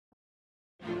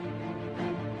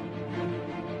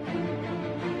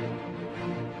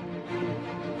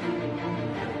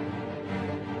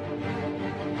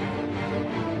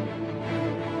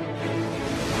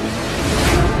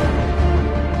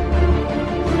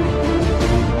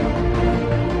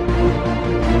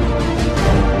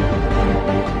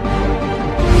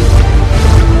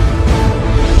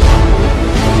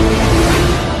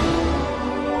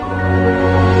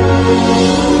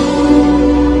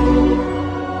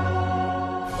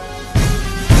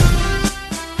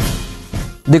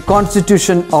The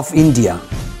Constitution of India,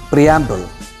 Preamble.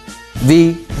 We,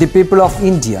 the people of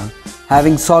India,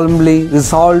 having solemnly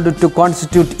resolved to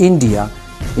constitute India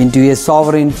into a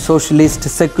sovereign, socialist,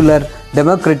 secular,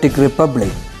 democratic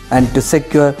republic and to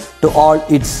secure to all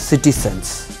its citizens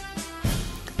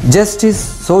justice,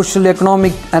 social,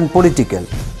 economic and political,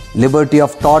 liberty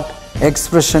of thought,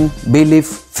 expression, belief,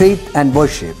 faith and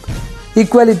worship,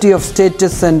 equality of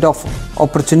status and of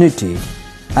opportunity,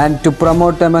 and to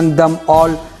promote among them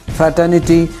all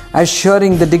fraternity,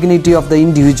 assuring the dignity of the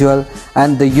individual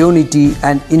and the unity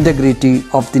and integrity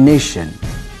of the nation.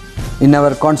 In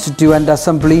our Constituent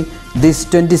Assembly, this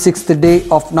 26th day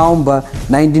of November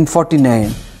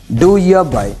 1949, do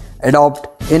hereby adopt,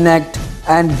 enact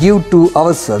and give to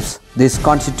ourselves this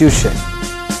Constitution.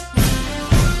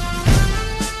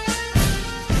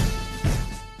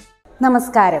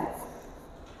 നമസ്കാരം.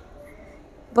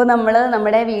 ഇപ്പോൾ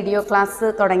നമ്മുടെ video class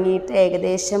തുടങ്ങിയിട്ട്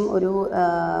ഏകദേശം ഒരു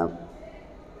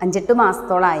 5-8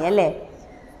 മാസത്തോളമായി അല്ലേ.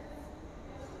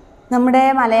 നമ്മുടെ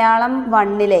മലയാളം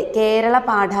 1-ലെ കേരള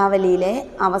പാഠാവലിയിലെ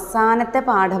അവസാനത്തെ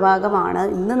പാഠഭാഗമാണ്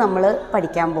ഇന്ന് നമ്മൾ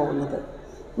പഠിക്കാൻ പോകുന്നത്.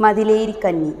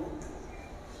 മതിലേരിക്കഞ്ഞി.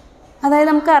 അതായത്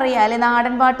നമുക്കറിയാം അല്ലേ,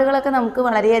 നാടൻ പാട്ടുകളൊക്കെ നമുക്ക്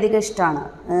വളരെയധികം ഇഷ്ടമാണ്.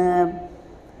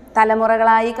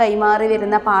 തലമുറകളായി കൈമാറി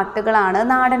വരുന്ന പാട്ടുകളാണ്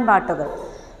നാടൻ പാട്ടുകൾ.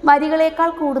 വരികളേക്കാൾ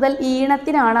കൂടുതൽ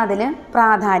ഈണത്തിനാണ് അതിൽ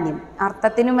പ്രാധാന്യം.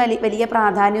 അർത്ഥത്തിനും വലിയ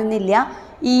പ്രാധാന്യമൊന്നുമില്ല,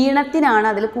 ഈണത്തിനാണ്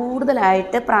അതിൽ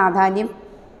കൂടുതലായിട്ട് പ്രാധാന്യം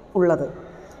ഉള്ളത്.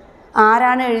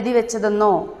 ആരാണ് എഴുതി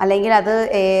വെച്ചതെന്നോ അല്ലെങ്കിൽ അത്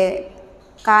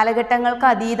കാലഘട്ടങ്ങൾക്ക്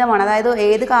അതീതമാണ്. അതായത്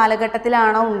ഏത്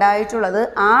കാലഘട്ടത്തിലാണോ ഉണ്ടായിട്ടുള്ളത്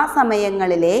ആ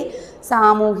സമയങ്ങളിലെ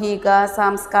സാമൂഹിക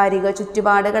സാംസ്കാരിക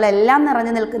ചുറ്റുപാടുകളെല്ലാം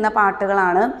നിറഞ്ഞു നിൽക്കുന്ന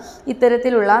പാട്ടുകളാണ്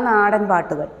ഇത്തരത്തിലുള്ള നാടൻ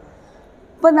പാട്ടുകൾ.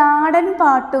 ഇപ്പോൾ നാടൻ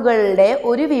പാട്ടുകളുടെ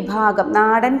ഒരു വിഭാഗം,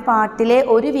 നാടൻ പാട്ടിലെ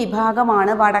ഒരു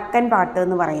വിഭാഗമാണ് വടക്കൻ പാട്ട്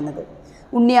എന്ന് പറയുന്നത്.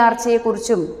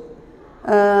 ഉണ്ണിയാർച്ചയെക്കുറിച്ചും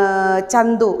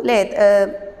ചന്തു അല്ലേ,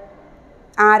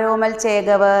 ആരോമൽ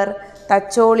ചേകവർ,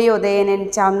 തച്ചോളി ഉദയനൻ,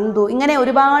 ചന്തു, ഇങ്ങനെ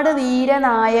ഒരുപാട്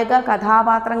വീരനായക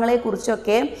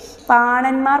കഥാപാത്രങ്ങളെക്കുറിച്ചൊക്കെ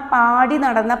പാണന്മാർ പാടി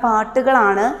നടന്ന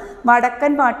പാട്ടുകളാണ്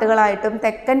വടക്കൻ പാട്ടുകളായിട്ടും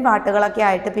തെക്കൻ പാട്ടുകളൊക്കെ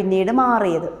ആയിട്ട് പിന്നീട്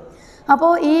മാറിയത്.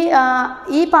 അപ്പോൾ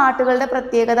ഈ പാട്ടുകളുടെ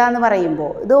പ്രത്യേകത എന്ന് പറയുമ്പോൾ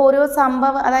ഇത് ഓരോ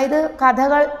അതായത്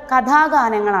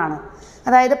കഥാഗാനങ്ങളാണ്.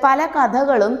 അതായത് പല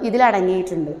കഥകളും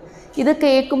ഇതിലടങ്ങിയിട്ടുണ്ട്. ഇത്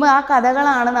കേൾക്കുമ്പോൾ ആ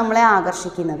കഥകളാണ് നമ്മളെ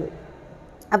ആകർഷിക്കുന്നത്.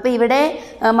 അപ്പോൾ ഇവിടെ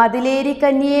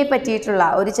മതിലേരിക്കഞ്ഞിയെ പറ്റിയിട്ടുള്ള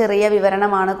ഒരു ചെറിയ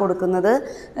വിവരണമാണ് കൊടുക്കുന്നത്.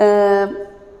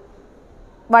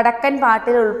 വടക്കൻ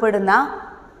പാട്ടിൽ ഉൾപ്പെടുന്ന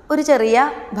ഒരു ചെറിയ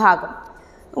ഭാഗം.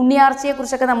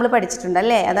 ഉണ്ണിയാർച്ചയെക്കുറിച്ചൊക്കെ നമ്മൾ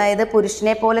പഠിച്ചിട്ടുണ്ടല്ലേ. അതായത്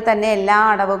പുരുഷനെ പോലെ തന്നെ എല്ലാ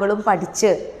അടവുകളും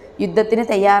പഠിച്ച് യുദ്ധത്തിന്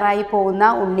തയ്യാറായി പോകുന്ന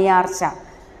ഉണ്ണിയാർച്ച,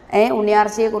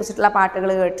 ഉണ്ണിയാർച്ചയെക്കുറിച്ചിട്ടുള്ള പാട്ടുകൾ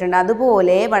കേട്ടിട്ടുണ്ട്.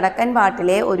 അതുപോലെ വടക്കൻ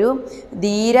പാട്ടിലെ ഒരു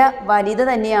ധീര വനിത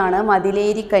തന്നെയാണ്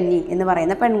മതിലേരിക്കഞ്ഞി എന്ന്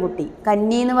പറയുന്ന പെൺകുട്ടി.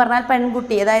 കന്നി എന്ന് പറഞ്ഞാൽ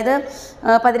പെൺകുട്ടി, അതായത്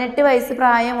 18 വയസ്സ്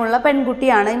പ്രായമുള്ള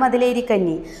പെൺകുട്ടിയാണ് ഈ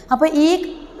മതിലേരിക്കഞ്ഞി. അപ്പോൾ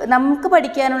നമുക്ക്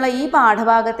പഠിക്കാനുള്ള ഈ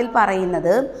പാഠഭാഗത്തിൽ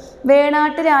പറയുന്നത്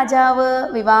വേണാട്ട് രാജാവ്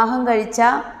വിവാഹം കഴിച്ച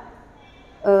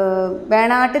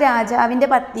വേണാട്ട് രാജാവിൻ്റെ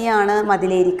പത്നിയാണ്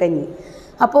മതിലേരിക്കഞ്ഞി.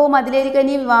 അപ്പോൾ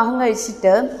മതിലേരിക്കഞ്ഞി വിവാഹം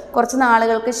കഴിച്ചിട്ട് കുറച്ച്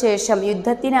നാളുകൾക്ക് ശേഷം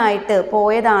യുദ്ധത്തിനായിട്ട്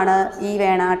പോയതാണ് ഈ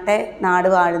വേണാട്ടെ നാട്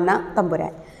വാഴുന്ന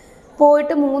തമ്പുരാൻ.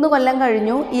 പോയിട്ട് 3 കൊല്ലം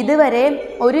കഴിഞ്ഞു, ഇതുവരെ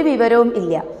ഒരു വിവരവും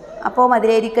ഇല്ല. അപ്പോൾ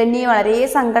മതിലേരിക്കഞ്ഞി വളരെ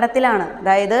സങ്കടത്തിലാണ്.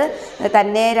 അതായത്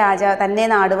തന്നെ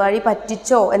നാടുവാഴി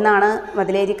പറ്റിച്ചോ എന്നാണ്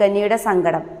മതിലേരിക്കഞ്ഞിയുടെ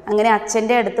സങ്കടം. അങ്ങനെ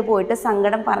അച്ഛൻ്റെ അടുത്ത് പോയിട്ട്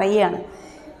സങ്കടം പറയുകയാണ്.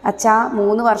 അച്ഛാ,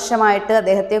 3 വർഷമായിട്ട്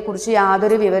അദ്ദേഹത്തെക്കുറിച്ച്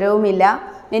യാതൊരു വിവരവുമില്ല,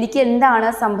 എനിക്ക് എന്താണ്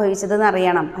സംഭവിച്ചതെന്ന്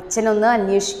അറിയണം, അച്ഛനൊന്ന്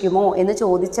അന്വേഷിക്കുമോ എന്ന്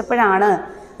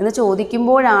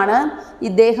ചോദിക്കുമ്പോഴാണ്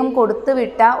ഇദ്ദേഹം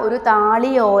കൊടുത്തുവിട്ട ഒരു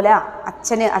താളിയോല,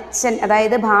 അച്ഛൻ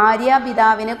അതായത്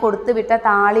ഭാര്യാപിതാവിന് കൊടുത്തുവിട്ട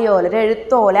താളിയോല, ഒരു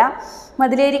എഴുത്തോല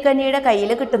മതിലേരിക്കഞ്ഞിയുടെ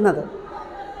കയ്യിൽ കിട്ടുന്നത്.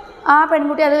 ആ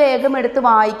പെൺകുട്ടി അത് വേഗം എടുത്ത്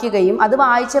വായിക്കുകയും അത്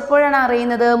വായിച്ചപ്പോഴാണ്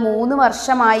അറിയുന്നത് 3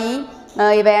 വർഷമായി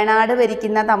വേണാട്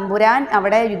ഭരിക്കുന്ന തമ്പുരാൻ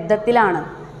അവിടെ യുദ്ധത്തിലാണ്.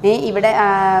 ഇവിടെ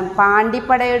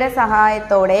പാണ്ടിപ്പടയുടെ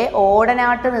സഹായത്തോടെ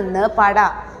ഓടനാട്ട് നിന്ന്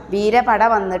വീരപട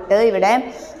വന്നിട്ട് ഇവിടെ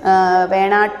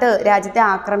വേണാട്ട് രാജ്യത്തെ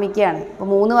ആക്രമിക്കുകയാണ്. അപ്പോൾ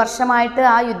 3 വർഷമായിട്ട്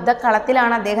ആ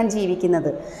യുദ്ധക്കളത്തിലാണ് അദ്ദേഹം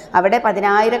ജീവിക്കുന്നത്. അവിടെ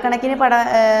 10,000-കണക്കിന്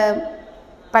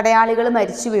പടയാളികൾ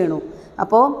മരിച്ചു വീണു.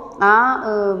 അപ്പോൾ ആ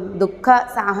ദുഃഖ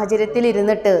സാഹചര്യത്തിൽ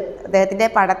ഇരുന്നിട്ട് അദ്ദേഹത്തിൻ്റെ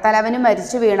പടത്തലവനും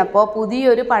മരിച്ചു വീണപ്പോൾ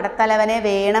പുതിയൊരു പടത്തലവനെ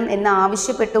വേണം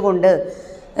എന്നാവശ്യപ്പെട്ടുകൊണ്ട്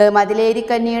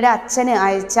മതിലേരിക്കഞ്ഞിയുടെ അച്ഛന്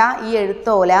അയച്ച ഈ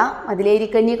എഴുത്തോല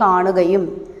മതിലേരിക്കഞ്ഞി കാണുകയും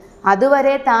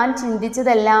അതുവരെ താൻ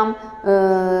ചിന്തിച്ചതെല്ലാം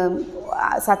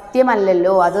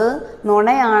സത്യമല്ലല്ലോ, അത്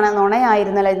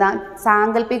നുണയായിരുന്നല്ലോ,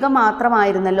 സാങ്കല്പികം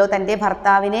മാത്രമായിരുന്നല്ലോ, തൻ്റെ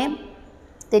ഭർത്താവിനെ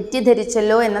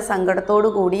തെറ്റിദ്ധരിച്ചല്ലോ എന്ന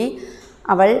സങ്കടത്തോടു കൂടി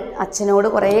അവൾ അച്ഛനോട്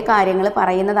കുറേ കാര്യങ്ങൾ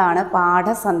പറയുന്നതാണ്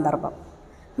പാഠസന്ദർഭം.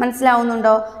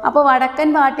 മനസ്സിലാവുന്നുണ്ടോ? അപ്പോൾ വടക്കൻ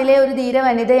പാട്ടിലെ ഒരു ധീര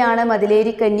വനിതയാണ്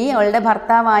മതിലേരിക്കഞ്ഞി. അവളുടെ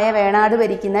ഭർത്താവായ വേണാട്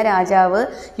ഭരിക്കുന്ന രാജാവ്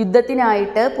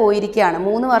യുദ്ധത്തിനായിട്ട് പോയിരിക്കുകയാണ്.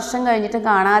 3 വർഷം കഴിഞ്ഞിട്ട്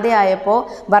കാണാതെ ആയപ്പോൾ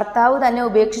ഭർത്താവ് തന്നെ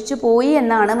ഉപേക്ഷിച്ചു പോയി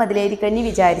എന്നാണ് മതിലേരിക്കഞ്ഞി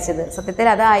വിചാരിച്ചത്. സത്യത്തിൽ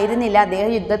അതായിരുന്നില്ല.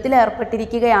 അദ്ദേഹം യുദ്ധത്തിൽ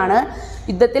ഏർപ്പെട്ടിരിക്കുകയാണ്.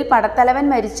 യുദ്ധത്തിൽ പടത്തലവൻ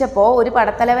മരിച്ചപ്പോൾ ഒരു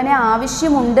പടത്തലവനെ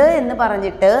ആവശ്യമുണ്ട് എന്ന്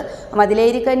പറഞ്ഞിട്ട്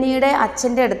മതിലേരിക്കഞ്ഞിയുടെ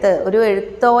അച്ഛൻ്റെ അടുത്ത് ഒരു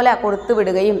എഴുത്തോല കൊടുത്തു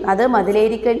വിടുകയും അത്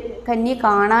മതിലേരിക്കഞ്ഞി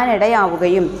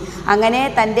കാണാനിടയാവുകയും അങ്ങനെ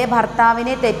തൻ്റെ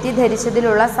ഭർത്താവിനെ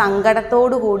തെറ്റിദ്ധരിച്ചതിലുള്ള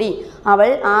സങ്കടത്തോടുകൂടി അവൾ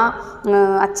ആ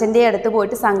അച്ഛൻ്റെ അടുത്ത്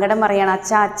പോയിട്ട് സങ്കടം പറയണം.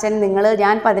 അച്ഛൻ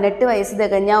ഞാൻ 18 വയസ്സ്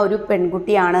തികഞ്ഞ ഒരു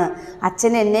പെൺകുട്ടിയാണ്.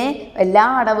 അച്ഛൻ എന്നെ എല്ലാ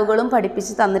അടവുകളും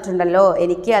പഠിപ്പിച്ച് തന്നിട്ടുണ്ടല്ലോ.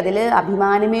 എനിക്ക് അതിൽ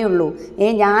അഭിമാനമേ ഉള്ളൂ.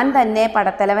 ഞാൻ തന്നെ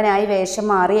പടത്തലവനായി വേഷം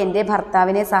മാറി എൻ്റെ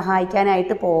ഭർത്താവിനെ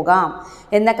സഹായിക്കാനായിട്ട് പോകാം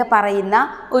എന്നൊക്കെ പറയുന്ന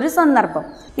ഒരു സന്ദർഭം.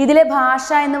 ഇതിലെ ഭാഷ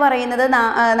എന്ന് പറയുന്നത്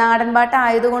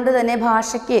നാടൻപാട്ടായതുകൊണ്ട് തന്നെ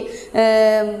ഭാഷയ്ക്ക്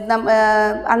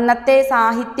അന്നത്തെ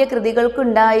സാഹിത്യ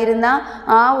കൃതികൾക്കുണ്ടായിരുന്ന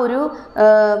ആ ഒരു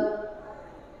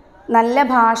നല്ല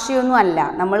ഭാഷയൊന്നും അല്ല.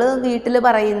 നമ്മൾ വീട്ടിൽ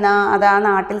പറയുന്ന ആ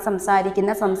നാട്ടിൽ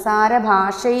സംസാരിക്കുന്ന സംസാര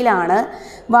ഭാഷയിലാണ്,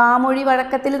 വാമൊഴി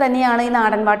വഴക്കത്തിൽ തന്നെയാണ് ഈ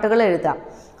നാടൻ പാട്ടുകൾ എഴുതുക.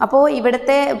 അപ്പോൾ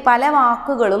ഇവിടുത്തെ പല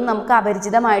വാക്കുകളും നമുക്ക്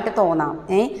അപരിചിതമായിട്ട് തോന്നാം.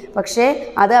 പക്ഷേ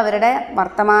അത് അവരുടെ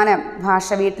വർത്തമാന ഭാഷ,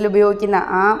 വീട്ടിലുപയോഗിക്കുന്ന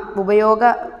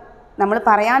നമ്മൾ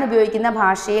പറയാൻ ഉപയോഗിക്കുന്ന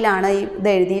ഭാഷയിലാണ് ഇത്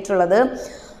എഴുതിയിട്ടുള്ളത്.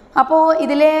 അപ്പോൾ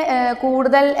ഇതിലെ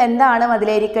കൂടുതൽ എന്താണ്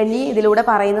മതിലേരിക്കഞ്ഞി ഇതിലൂടെ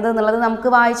പറയുന്നത് എന്നുള്ളത് നമുക്ക്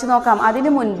വായിച്ചു നോക്കാം.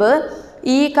 അതിനു മുൻപ്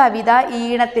ഈ കവിത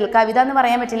ഈണത്തിൽ, കവിത എന്ന്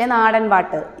പറയാൻ പറ്റില്ല, നാടൻ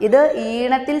പാട്ട്, ഇത്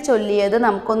ഈണത്തിൽ ചൊല്ലിയത്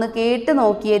നമുക്കൊന്ന് കേട്ട്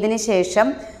നോക്കിയതിന് ശേഷം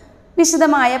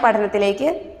വിശദമായ പഠനത്തിലേക്ക്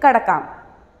കടക്കാം.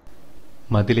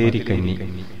 മതിലേരിക്കഞ്ഞി.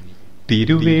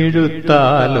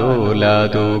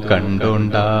 തിരുവേഴുത്താലോലാതോ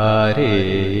കണ്ടോണ്ടാരേ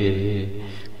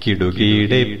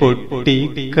കിടുകീടെ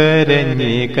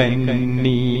പൊട്ടിക്കരഞ്ഞേ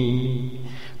കന്നി,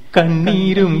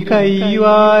 കണ്ണീരും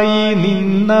കൈവായി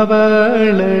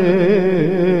നിന്നവള്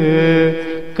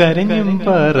കരഞ്ഞും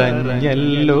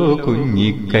പറഞ്ഞല്ലോ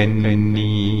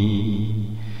കുഞ്ഞിക്കന്നി.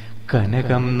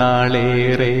 കനകം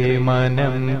നാളേറെ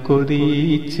മനം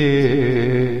കൊതിച്ച്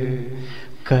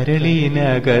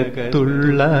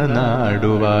കരളിനകത്തുള്ള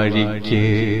നാടുവാഴിക്ക്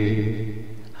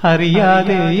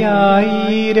അറിയാതെ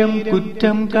 1000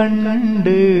 കുറ്റം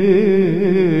കണ്ട്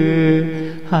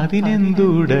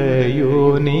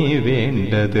അതിനെന്തുടയോനെ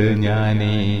വേണ്ടത്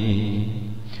ഞാനേ.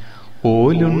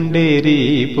 ഓലുണ്ടേരി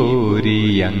പോരി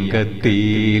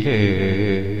അങ്കത്തീല്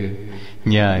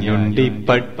ഞാനുണ്ടി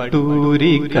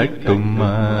പട്ടൂരി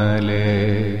കട്ടുമ്മാല്,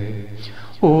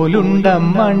 ഓലുണ്ട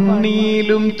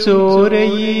മണ്ണിലും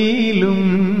ചോരയിലും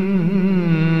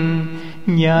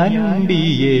ഞാനുണ്ടി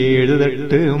 7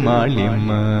 തട്ട്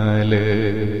മാളിമാല്.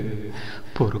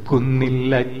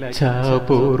 പൊറുക്കുന്നില്ല അച്ഛാ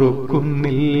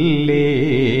പൊറുക്കുന്നില്ലേ,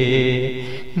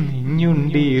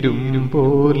 നിഞ്ഞുണ്ടിരും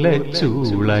പോലെ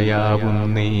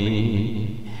ചൂളയാവുന്നേ.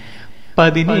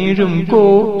 17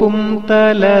 കോപ്പും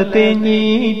തല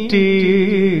തെഞ്ഞീറ്റ്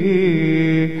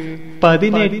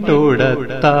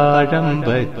 18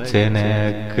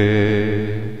 വച്ചനക്ക്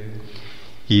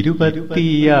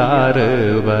 26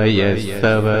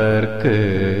 വയസ്സവർക്ക്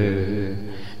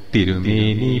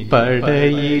തിരുമേനി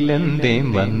പടയിലെന്തേ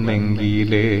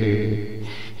വന്നെങ്കില്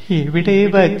എവിടെ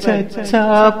വച്ചാ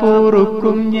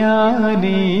പൊറുക്കും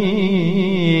ഞാനേ,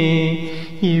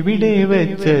 എവിടെ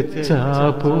വച്ചാ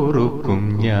പൊറുക്കും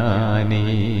ഞാനേ.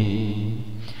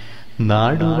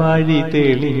 നാടുവാഴി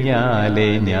തെളിഞ്ഞാലേ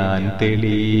ഞാൻ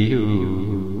തെളിയൂ,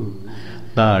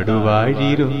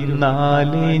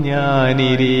 നാടുവാഴിരുന്നാലേ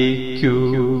ഞാനിരിക്കൂ.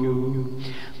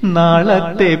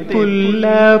 നാളത്തെ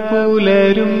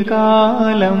പുലരും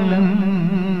കാലം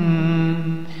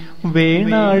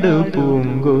വേണാട്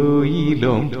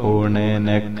പൂങ്കോയിലോ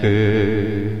പോണനക്ക്.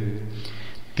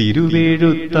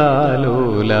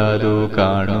 തിരുവേഴുത്താലോലാതോ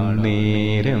കാണും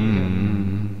നേരം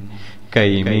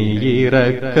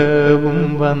കൈമെയ്യിറക്കവും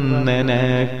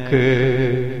വന്നനക്ക്.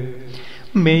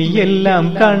 മെയ്യെല്ലാം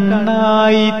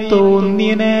കണ്ണായി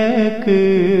തോന്നിനക്ക്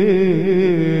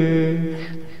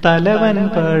തലവൻ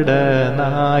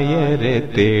പടനായരെ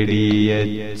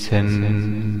തേടിയച്ഛൻ.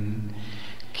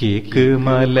 കേക്ക്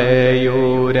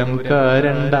മലയോരം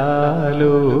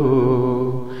കരണ്ടാലോ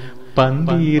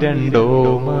 12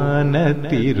 മന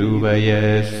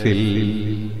തിരുവയസ്സിൽ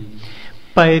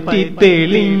പറ്റി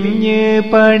തെളിഞ്ഞ്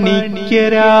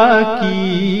പണിക്കരാക്കി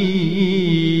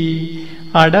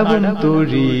അടവും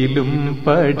തൊഴിലും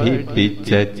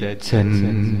പഠിപ്പിച്ചച്ഛൻ.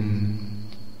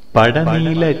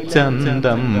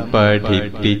 പടനീലച്ചന്തം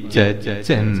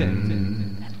പഠിപ്പിച്ചച്ഛൻ.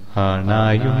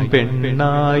 ആണായും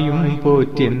പെണ്ണായും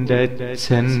പോറ്റിന്റെ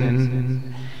അച്ഛൻ.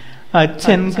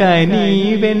 അച്ഛൻ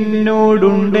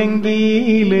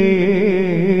കനീവെന്നോടുണ്ടെങ്കിലേ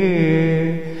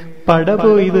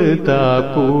പടപോയത് താ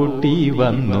കൂട്ടി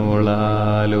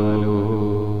വന്നോളാലോ.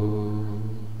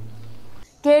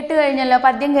 കേട്ട് കഴിഞ്ഞല്ലോ,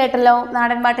 പദ്യം കേട്ടല്ലോ,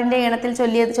 നാടൻപാട്ടിൻ്റെ ഈണത്തിൽ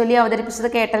ചൊല്ലി അവതരിപ്പിച്ചത്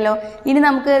കേട്ടല്ലോ. ഇനി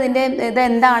നമുക്ക് ഇത്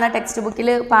എന്താണ് ടെക്സ്റ്റ് ബുക്കിൽ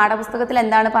പാഠപുസ്തകത്തിൽ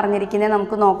എന്താണ് പറഞ്ഞിരിക്കുന്നത്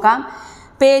നമുക്ക് നോക്കാം.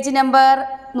 Page number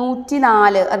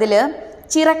 104. അതിൽ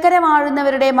ചിറക്കര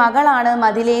വാഴുന്നവരുടെ മകളാണ്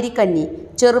മതിലേരിക്കഞ്ഞി.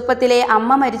 ചെറുപ്പത്തിലെ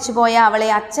അമ്മ മരിച്ചുപോയ അവളെ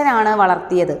അച്ഛനാണ്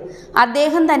വളർത്തിയത്.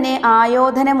 അദ്ദേഹം തന്നെ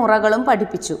ആയോധന മുറകളും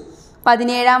പഠിപ്പിച്ചു.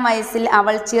 17-ാം വയസ്സിൽ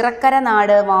അവൾ ചിറക്കര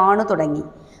നാട് വാണു തുടങ്ങി.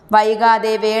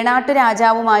 വൈകാതെ വേണാട്ടു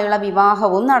രാജാവുമായുള്ള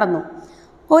വിവാഹവും നടന്നു.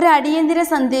 ഒരടിയന്തര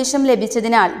സന്ദേശം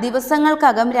ലഭിച്ചതിനാൽ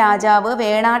ദിവസങ്ങൾക്കകം രാജാവ്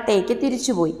വേണാട്ടേക്ക്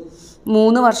തിരിച്ചുപോയി.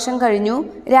 3 വർഷം കഴിഞ്ഞു.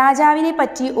 രാജാവിനെ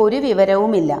പറ്റി ഒരു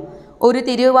വിവരവുമില്ല. ഒരു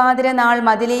തിരുവാതിര നാൾ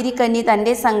മതിലേരിക്കഞ്ഞി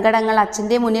തൻ്റെ സങ്കടങ്ങൾ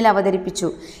അച്ഛൻ്റെ മുന്നിൽ അവതരിപ്പിച്ചു.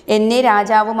 എന്നെ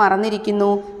രാജാവ് മറന്നിരിക്കുന്നു,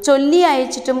 ചൊല്ലി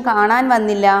അയച്ചിട്ടും കാണാൻ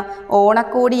വന്നില്ല,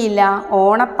 ഓണക്കോടിയില്ല,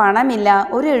 ഓണപ്പണമില്ല,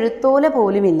 ഒരു എഴുത്തോല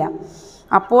പോലുമില്ല.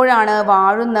 അപ്പോഴാണ്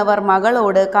വാഴുന്നവർ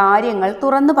മകളോട് കാര്യങ്ങൾ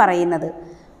തുറന്നു പറയുന്നത്.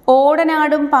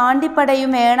 ഓടനാടും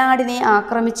പാണ്ടിപ്പടയും വേണാടിനെ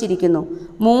ആക്രമിച്ചിരിക്കുന്നു.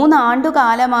 3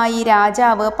 ആണ്ടുകാലമായി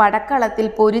രാജാവ് പടക്കളത്തിൽ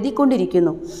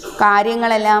പൊരുതിക്കൊണ്ടിരിക്കുന്നു.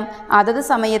 കാര്യങ്ങളെല്ലാം അതത്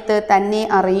സമയത്ത് തന്നെ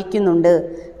അറിയിക്കുന്നുണ്ട്.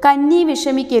 കന്നി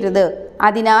വിഷമിക്കരുത്,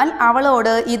 അതിനാൽ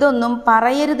അവളോട് ഇതൊന്നും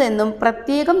പറയരുതെന്നും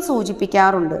പ്രത്യേകം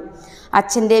സൂചിപ്പിക്കാറുണ്ട്.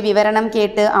 അച്ഛൻ്റെ വിവരണം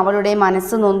കേട്ട് അവളുടെ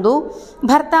മനസ്സ് നൊന്തു.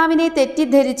 ഭർത്താവിനെ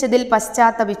തെറ്റിദ്ധരിച്ചതിൽ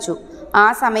പശ്ചാത്തപിച്ചു. ആ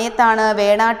സമയത്താണ്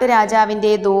വേണാട്ടു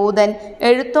രാജാവിൻ്റെ ദൂതൻ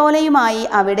എഴുത്തോലയുമായി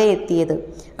അവിടെ എത്തിയത്.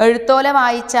 എഴുത്തോല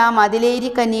വായിച്ച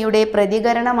മതിലേരിക്കന്നിയുടെ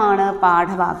പ്രതികരണമാണ്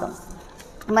പാഠഭാഗം.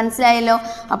 മനസ്സിലായല്ലോ.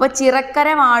 അപ്പോൾ ചിറക്കര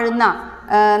വാഴുന്ന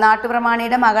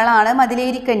നാട്ടുപ്രമാണിയുടെ മകളാണ്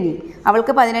മതിലേരിക്കഞ്ഞി.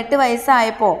 അവൾക്ക് 18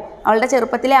 വയസ്സായപ്പോൾ അവളുടെ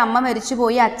ചെറുപ്പത്തിലെ അമ്മ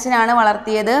മരിച്ചുപോയി, അച്ഛനാണ്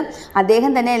വളർത്തിയത്.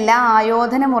 അദ്ദേഹം തന്നെ എല്ലാ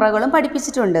ആയോധന മുറകളും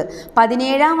പഠിപ്പിച്ചിട്ടുണ്ട്.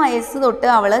 17-ാം വയസ്സ് തൊട്ട്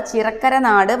അവൾ ചിറക്കര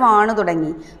നാട് വാണു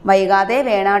തുടങ്ങി. വൈകാതെ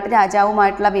വേണാട്ടു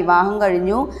രാജാവുമായിട്ടുള്ള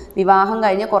വിവാഹം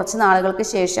കഴിഞ്ഞ് കുറച്ച് നാളുകൾക്ക്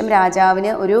ശേഷം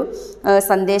രാജാവിന് ഒരു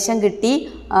സന്ദേശം കിട്ടി.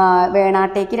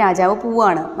 വേണാട്ടേക്ക് രാജാവ്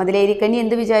പോവുകയാണ്. മതിലേരിക്കഞ്ഞി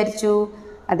എന്ത് വിചാരിച്ചു?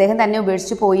 അദ്ദേഹം തന്നെ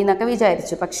ഉപേക്ഷിച്ച് പോയി എന്നൊക്കെ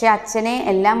വിചാരിച്ചു. പക്ഷേ അച്ഛനെ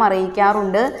എല്ലാം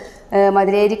അറിയിക്കാറുണ്ട്.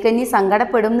 മതിലേരിക്കഞ്ഞി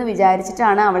സങ്കടപ്പെടും എന്ന്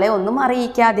വിചാരിച്ചിട്ടാണ് അവളെ ഒന്നും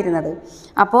അറിയിക്കാതിരുന്നത്.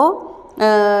 അപ്പോൾ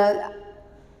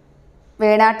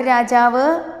വേണാട്ടു രാജാവ്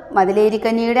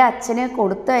മതിലേരിക്കഞ്ഞിയുടെ അച്ഛന്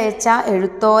കൊടുത്തയച്ച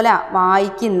എഴുത്തോല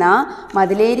വായിക്കുന്ന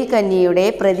മതിലേരിക്കഞ്ഞിയുടെ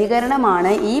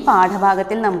പ്രതികരണമാണ് ഈ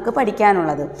പാഠഭാഗത്തിൽ നമുക്ക്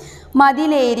പഠിക്കാനുള്ളത്.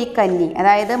 മതിലേരിക്കഞ്ഞി,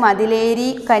 അതായത്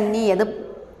മതിലേരിക്കഞ്ഞി, അത്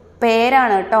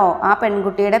പേരാണ് കേട്ടോ, ആ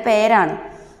പെൺകുട്ടിയുടെ പേരാണ്.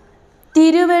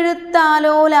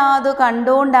 തിരുവെഴുത്താലോലാതു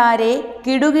കണ്ടോണ്ടാരെ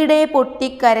കിടുകിടെ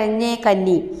പൊട്ടിക്കരഞ്ഞേ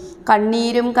കന്നി.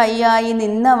 കണ്ണീരും കയ്യായി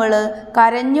നിന്നവള്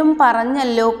കരഞ്ഞും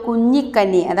പറഞ്ഞല്ലോ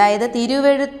കുഞ്ഞിക്കന്നി. അതായത്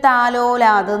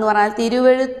തിരുവെഴുത്താലോലാത് എന്ന് പറഞ്ഞാൽ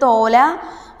തിരുവെഴുത്തോല,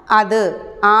 അത്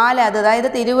ആലത്, അതായത്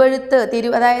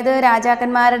അതായത്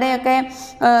രാജാക്കന്മാരുടെയൊക്കെ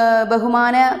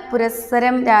ബഹുമാന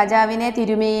പുരസ്സരം രാജാവിനെ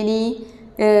തിരുമേനി,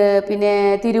 പിന്നെ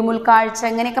തിരുമുൽക്കാഴ്ച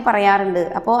ഇങ്ങനെയൊക്കെ പറയാറുണ്ട്.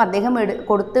 അപ്പോൾ അദ്ദേഹം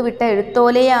കൊടുത്തുവിട്ട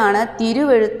എഴുത്തോലയാണ്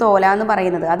തിരുവെഴുത്തോല എന്ന്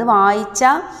പറയുന്നത്. അത് വായിച്ച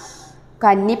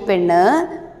കന്നിപ്പെണ്ണ്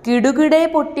കിടുകിടെ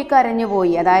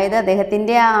പൊട്ടിക്കരഞ്ഞുപോയി. അതായത്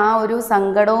അദ്ദേഹത്തിൻ്റെ ആ ഒരു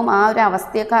സങ്കടവും ആ ഒരു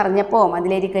അവസ്ഥയൊക്കെ അറിഞ്ഞപ്പോൾ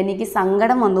മതിലേരിക്കന്നിക്ക്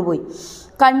സങ്കടം വന്നുപോയി.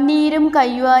 കണ്ണീരും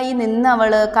കയ്യുമായി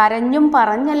നിന്നവൾ കരഞ്ഞും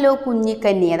പറഞ്ഞല്ലോ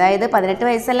കുഞ്ഞിക്കന്നി. അതായത് 18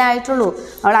 വയസ്സല്ലേ ആയിട്ടുള്ളൂ.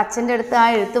 അവൾ അച്ഛൻ്റെ അടുത്ത് ആ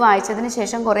എഴുത്ത് വായിച്ചതിന്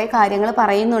ശേഷം കുറേ കാര്യങ്ങൾ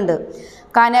പറയുന്നുണ്ട്.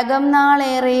 കനകം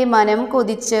നാളേറെ മനം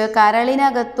കൊതിച്ച്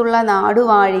കരളിനകത്തുള്ള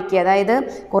നാടുവാഴിക്ക്, അതായത്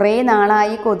കുറേ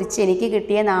നാളായി കൊതിച്ച് എനിക്ക്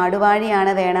കിട്ടിയ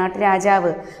നാടുവാഴിയാണ് വേണാട്ടു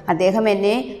രാജാവ്. അദ്ദേഹം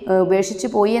എന്നെ ഉപേക്ഷിച്ച്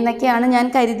പോയി എന്നൊക്കെയാണ് ഞാൻ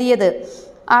കരുതിയത്.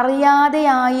 അറിയാതെ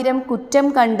 1000 കുറ്റം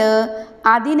കണ്ട്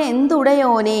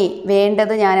അതിനെന്തുടയോനെ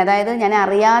വേണ്ടത് ഞാൻ. അതായത് ഞാൻ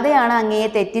അറിയാതെയാണ് അങ്ങയെ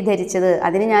തെറ്റിദ്ധരിച്ചത്.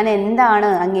 അതിന് ഞാൻ എന്താണ്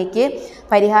അങ്ങയ്ക്ക്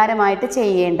പരിഹാരമായിട്ട്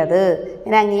ചെയ്യേണ്ടത്?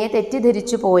 ഞാൻ അങ്ങയെ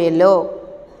തെറ്റിദ്ധരിച്ചു പോയല്ലോ.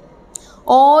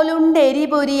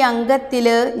 ഓലുണ്ടെരിപൊരി അംഗത്തിൽ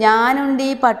ഞാനുണ്ട്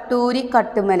ഈ പട്ടൂരി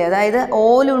കട്ടുമൽ. അതായത്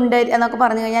ഓലുണ്ട് എന്നൊക്കെ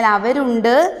പറഞ്ഞു കഴിഞ്ഞാൽ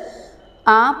അവരുണ്ട്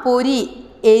ആ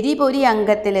എരിപൊരി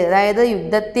അംഗത്തിൽ. അതായത്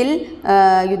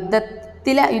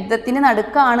യുദ്ധത്തിന്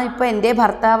നടുക്കാണ് ഇപ്പോൾ എൻ്റെ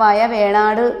ഭർത്താവായ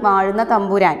വേണാട് വാഴുന്ന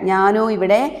തമ്പുരാൻ. ഞാനോ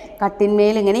ഇവിടെ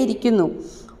കട്ടിന്മേൽ ഇങ്ങനെ ഇരിക്കുന്നു.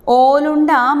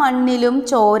 ഓലുണ്ട് ആ മണ്ണിലും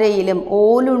ചോരയിലും.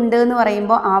 ഓലുണ്ട് എന്ന്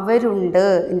പറയുമ്പോൾ അവരുണ്ട്,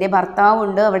 എൻ്റെ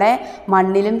ഭർത്താവുണ്ട് അവിടെ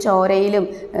മണ്ണിലും ചോരയിലും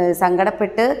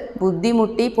സങ്കടപ്പെട്ട്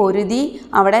ബുദ്ധിമുട്ടി പൊരുതി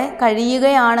അവിടെ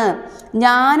കഴിയുകയാണ്.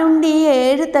 ഞാനുണ്ട് ഈ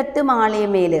 7 തട്ട്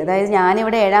മാളിയമേൽ. അതായത്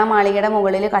ഞാനിവിടെ 7-ാം മാളികയുടെ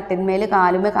മുകളിൽ കട്ടിന്മേൽ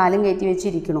കാലും കയറ്റി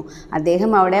വെച്ചിരിക്കുന്നു.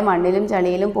 അദ്ദേഹം അവിടെ മണ്ണിലും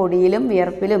ചളിയിലും പൊടിയിലും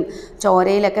വിയർപ്പിലും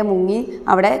ചോരയിലൊക്കെ മുങ്ങി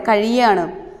അവിടെ കഴിയുകയാണ്.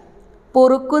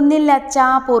 പൊറുക്കുന്നില്ല അച്ഛാ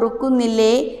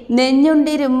പൊറുക്കുന്നില്ലേ,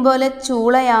 നെഞ്ഞുണ്ടിരുമ്പൊല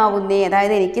ചൂളയാവുന്നേ.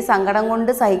 അതായത് എനിക്ക് സങ്കടം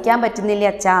കൊണ്ട് സഹിക്കാൻ പറ്റുന്നില്ല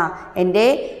അച്ഛാ, എൻ്റെ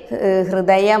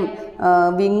ഹൃദയം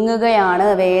വിങ്ങുകയാണ്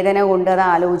വേദന കൊണ്ട് അത്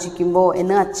ആലോചിക്കുമ്പോൾ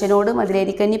എന്ന് അച്ഛനോട്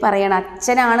മതിലേരിക്കഞ്ഞി പറയണം.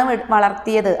 അച്ഛനാണ്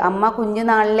വളർത്തിയത്, അമ്മ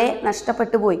കുഞ്ഞുനാളിലെ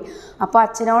നഷ്ടപ്പെട്ടു പോയി. അപ്പോൾ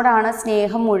അച്ഛനോടാണ്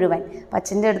സ്നേഹം മുഴുവൻ. അപ്പം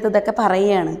അച്ഛൻ്റെ അടുത്ത് ഇതൊക്കെ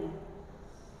പറയുകയാണ്.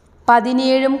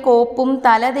 17 കോപ്പും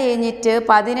തല തേഞ്ഞിട്ട്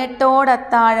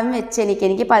 18 വെച്ചെനിക്ക്.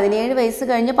 എനിക്ക് 17 വയസ്സ്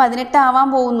കഴിഞ്ഞ് 18 ആവാൻ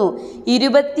പോകുന്നു.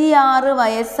 26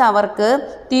 വയസ്സ് അവർക്ക്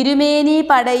തിരുമേനി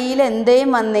പടയിൽ എന്തേം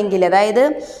വന്നെങ്കിൽ. അതായത്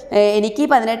എനിക്ക്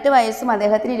 18 വയസ്സും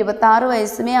അദ്ദേഹത്തിന് 26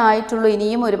 വയസ്സുമേ ആയിട്ടുള്ളൂ.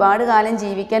 ഇനിയും ഒരുപാട് കാലം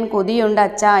ജീവിക്കാൻ കൊതിയുണ്ട്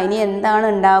അച്ഛാ, ഇനി എന്താണ്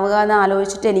ഉണ്ടാവുക എന്ന്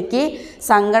ആലോചിച്ചിട്ട് എനിക്ക്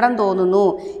സങ്കടം തോന്നുന്നു.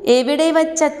 എവിടെ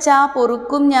വച്ചച്ചാ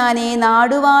പൊറുക്കും ഞാനേ,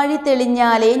 നാടുവാഴി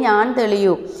തെളിഞ്ഞാലേ ഞാൻ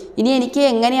തെളിയൂ. ഇനി എനിക്ക്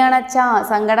എങ്ങനെയാണ് അച്ഛാ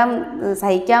സങ്കടം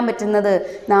സഹിക്കാൻ പറ്റുന്നത്?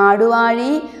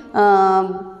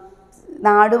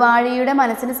 നാടുവാഴിയുടെ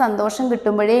മനസ്സിന് സന്തോഷം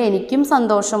കിട്ടുമ്പോഴേ എനിക്കും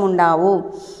സന്തോഷമുണ്ടാവൂ.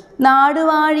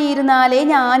 നാടുവാഴിയിരുന്നാലേ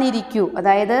ഞാനിരിക്കൂ.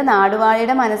 അതായത്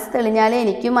നാടുവാഴിയുടെ മനസ്സ് തെളിഞ്ഞാലേ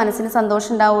എനിക്കും മനസ്സിന്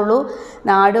സന്തോഷം ഉണ്ടാവുള്ളൂ.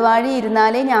 നാടുവാഴി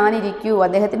ഇരുന്നാലേ ഞാനിരിക്കൂ.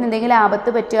 അദ്ദേഹത്തിന് എന്തെങ്കിലും ആപത്ത്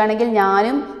പറ്റുകയാണെങ്കിൽ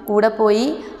ഞാനും കൂടെ പോയി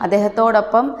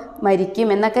അദ്ദേഹത്തോടൊപ്പം മരിക്കും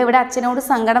എന്നൊക്കെ ഇവിടെ അച്ഛനോട്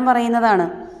സങ്കടം പറയുന്നതാണ്.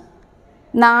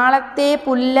 നാളത്തെ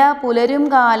പുലരും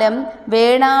കാലം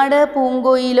വേണാട്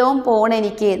പൂങ്കൊയിലോം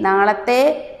പോണെനിക്ക്. നാളത്തെ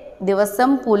ദിവസം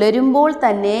പുലരുമ്പോൾ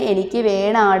തന്നെ എനിക്ക്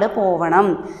വേണാട് പോവണം.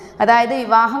 അതായത്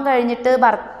വിവാഹം കഴിഞ്ഞിട്ട്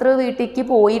ഭർത്തൃ വീട്ടിലേക്ക്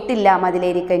പോയിട്ടില്ല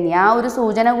മതിലേരിക്കഞ്ഞി. ആ ഒരു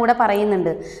സൂചന കൂടെ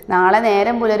പറയുന്നുണ്ട്. നാളെ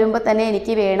നേരം പുലരുമ്പോൾ തന്നെ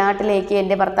എനിക്ക് വേണാട്ടിലേക്ക്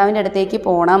എൻ്റെ ഭർത്താവിൻ്റെ അടുത്തേക്ക്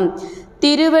പോകണം.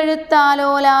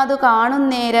 തിരുവെഴുത്താലോലാതു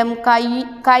കാണുന്നേരം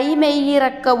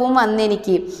കൈമെയ്യിറക്കവും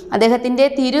വന്നെനിക്ക്. അദ്ദേഹത്തിൻ്റെ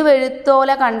തിരുവെഴുത്തോല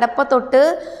കണ്ടപ്പോൾ തൊട്ട്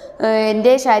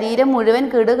എൻ്റെ ശരീരം മുഴുവൻ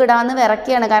കിടുകിടാന്ന്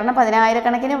വിറക്കുകയാണ്. കാരണം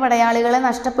 10,000-കണക്കിന് പടയാളികളെ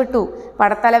നഷ്ടപ്പെട്ടു,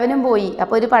 പടത്തലവനും പോയി.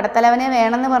 അപ്പോൾ ഒരു പടത്തലവനെ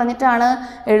വേണമെന്ന് പറഞ്ഞിട്ടാണ്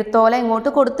എഴുത്തോല ഇങ്ങോട്ട്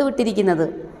കൊടുത്തു വിട്ടിരിക്കുന്നത്.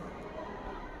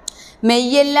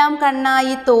 മെയ്യെല്ലാം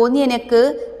കണ്ണായി തോന്നിയെനക്ക്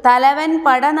തലവൻ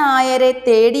പടനായരെ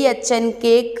തേടിയച്ഛൻ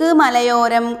കേക്ക്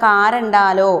മലയോരം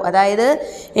കാരണ്ടാലോ. അതായത്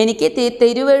എനിക്ക്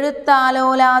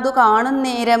തിരുവെഴുത്താലോലാതു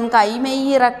കാണുന്നേരം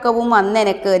കൈമെയ്യിറക്കവും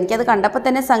വന്നെനക്ക്. എനിക്കത് കണ്ടപ്പോൾ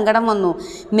തന്നെ സങ്കടം വന്നു.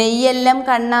 മെയ്യെല്ലാം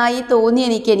കണ്ണായി തോന്നി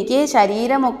എനിക്ക്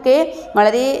ശരീരമൊക്കെ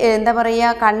വളരെ എന്താ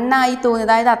പറയുക കണ്ണായി തോന്നി.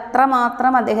 അതായത്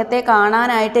അത്രമാത്രം അദ്ദേഹത്തെ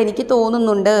കാണാനായിട്ട് എനിക്ക്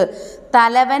തോന്നുന്നുണ്ട്.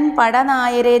 തലവൻ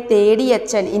പടനായരെ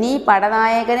തേടിയച്ഛൻ. ഇനി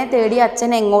പടനായകനെ തേടി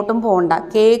അച്ഛൻ എങ്ങോട്ടും പോകണ്ട.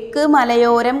 കേക്ക്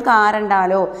മലയോരം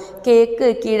കാരണ്ടാലോ. കേക്ക്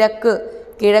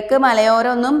കിഴക്ക്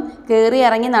മലയോരമൊന്നും കയറി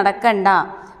ഇറങ്ങി നടക്കണ്ട.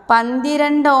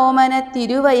 12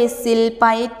 തിരുവയസ്സിൽ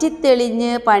പയറ്റിത്തെളിഞ്ഞ്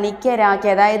പണിക്കരാക്കി.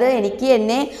 അതായത് എനിക്ക്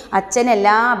എന്നെ അച്ഛൻ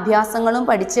എല്ലാ അഭ്യാസങ്ങളും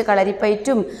പഠിച്ച്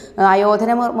കളരിപ്പയറ്റും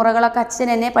ആയോധന മുറകളൊക്കെ അച്ഛൻ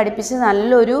എന്നെ പഠിപ്പിച്ച്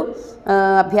നല്ലൊരു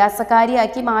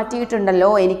അഭ്യാസക്കാരിയാക്കി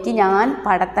മാറ്റിയിട്ടുണ്ടല്ലോ. ഞാൻ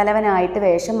പടത്തലവനായിട്ട്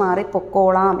വേഷം മാറി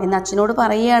പൊക്കോളാം എന്ന് അച്ഛനോട്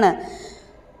പറയുകയാണ്.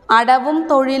 അടവും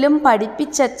തൊഴിലും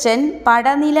പഠിപ്പിച്ചച്ഛൻ,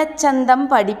 പടനിലച്ചന്തം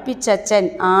പഠിപ്പിച്ചച്ഛൻ,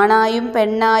 ആണായും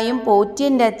പെണ്ണായും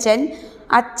പോറ്റിൻ്റെ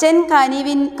അച്ഛൻ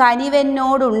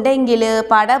കനിവെന്നോടുണ്ടെങ്കിൽ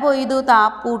പട പൊയ്തു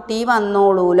താപ്പൂട്ടി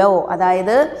വന്നോളൂലോ.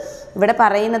 അതായത് ഇവിടെ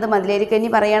പറയുന്നത് മതിലേരിക്കഞ്ഞി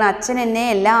പറയാണ്, അച്ഛൻ എന്നെ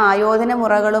എല്ലാ ആയോധന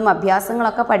മുറകളും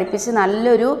അഭ്യാസങ്ങളൊക്കെ പഠിപ്പിച്ച്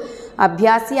നല്ലൊരു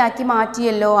അഭ്യാസിയാക്കി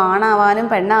മാറ്റിയല്ലോ. ആണാവാനും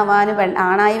പെണ്ണാവാനും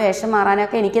ആണായി വേഷം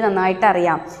മാറാനൊക്കെ എനിക്ക് നന്നായിട്ട്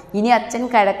അറിയാം. ഇനി അച്ഛൻ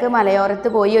കിഴക്ക് മലയോരത്ത്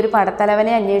പോയി ഒരു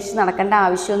പടത്തലവനെ അന്വേഷിച്ച് നടക്കേണ്ട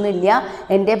ആവശ്യമൊന്നുമില്ല.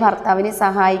 എൻ്റെ ഭർത്താവിനെ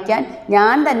സഹായിക്കാൻ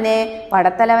ഞാൻ തന്നെ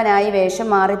പടത്തലവനായി വേഷം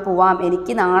മാറി പോവാം.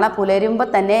 എനിക്ക് നാളെ പുലരുമ്പോൾ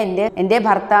തന്നെ എൻ്റെ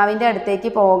ഭർത്താവിൻ്റെ അടുത്തേക്ക്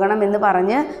പോകണമെന്ന്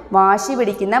പറഞ്ഞ് വാശി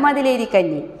പിടിക്കുന്ന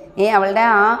മതിലേരിക്കഞ്ഞി. അവളുടെ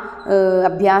ആ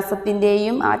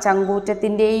അഭ്യാസത്തിൻ്റെയും ആ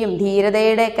ചങ്കൂറ്റത്തിൻ്റെയും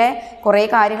ധീരതയുടെയൊക്കെ കുറേ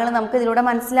കാര്യങ്ങൾ നമുക്ക് ഇതിലൂടെ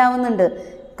മനസ്സിലാവുന്നുണ്ട്.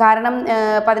 കാരണം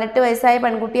 18 വയസ്സായ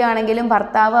പെൺകുട്ടിയാണെങ്കിലും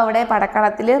ഭർത്താവ് അവിടെ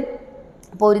പടക്കളത്തിൽ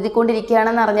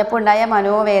പൊരുതിക്കൊണ്ടിരിക്കുകയാണെന്ന് അറിഞ്ഞപ്പോൾ ഉണ്ടായ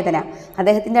മനോവേദന,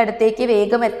 അദ്ദേഹത്തിൻ്റെ അടുത്തേക്ക്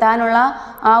വേഗം എത്താനുള്ള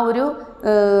ആ ഒരു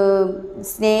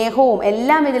സ്നേഹവും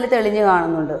എല്ലാം ഇതിൽ തെളിഞ്ഞു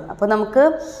കാണുന്നുണ്ട്. അപ്പോൾ നമുക്ക്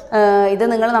ഇത്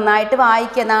നിങ്ങൾ നന്നായിട്ട്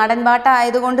വായിക്കുക. നാടൻ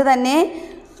പാട്ടായതുകൊണ്ട് തന്നെ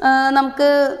നമുക്ക്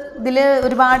ഇതിൽ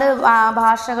ഒരുപാട്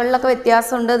ഭാഷകളിലൊക്കെ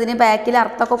വ്യത്യാസമുണ്ട്. ഇതിന് ബാക്കിൽ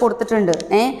അർത്ഥമൊക്കെ കൊടുത്തിട്ടുണ്ട്.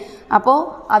 അപ്പോൾ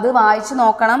അത് വായിച്ച്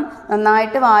നോക്കണം,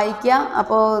 നന്നായിട്ട് വായിക്കുക.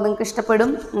 അപ്പോൾ നിങ്ങൾക്ക്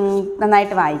ഇഷ്ടപ്പെടും,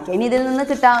 നന്നായിട്ട് വായിക്കുക. ഇനി ഇതിൽ നിന്ന്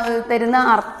തരുന്ന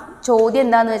ചോദ്യം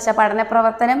എന്താണെന്ന് വെച്ചാൽ, പഠന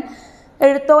പ്രവർത്തനം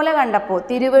എഴുത്തോല കണ്ടപ്പോൾ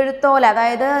തിരുവെഴുത്തോല,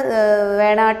 അതായത്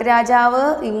വേണാട്ട് രാജാവ്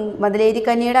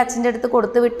മതിലേരിക്കന്നിയുടെ അച്ഛൻ്റെ അടുത്ത്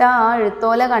കൊടുത്തുവിട്ട ആ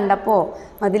എഴുത്തോല കണ്ടപ്പോൾ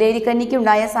മതിലേരിക്കന്നിക്ക്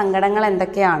ഉണ്ടായ സങ്കടങ്ങൾ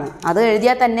എന്തൊക്കെയാണ്? അത്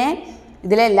എഴുതിയാൽ തന്നെ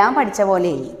ഇതിലെല്ലാം പഠിച്ച പോലെ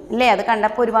അല്ലേ? അത്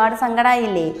കണ്ടപ്പോൾ ഒരുപാട്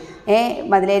സങ്കടമായില്ലേ?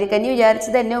 മതിലേരിക്കഞ്ഞി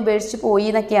വിചാരിച്ചത് എന്നെ ഉപേക്ഷിച്ച് പോയി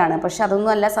എന്നൊക്കെയാണ്. പക്ഷെ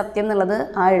അതൊന്നും അല്ല സത്യം എന്നുള്ളത്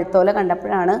ആ എഴുത്തോല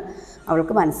കണ്ടപ്പോഴാണ്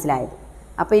അവൾക്ക് മനസ്സിലായത്.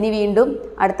 അപ്പോൾ ഇനി വീണ്ടും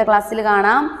അടുത്ത ക്ലാസ്സിൽ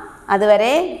കാണാം.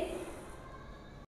 അതുവരെ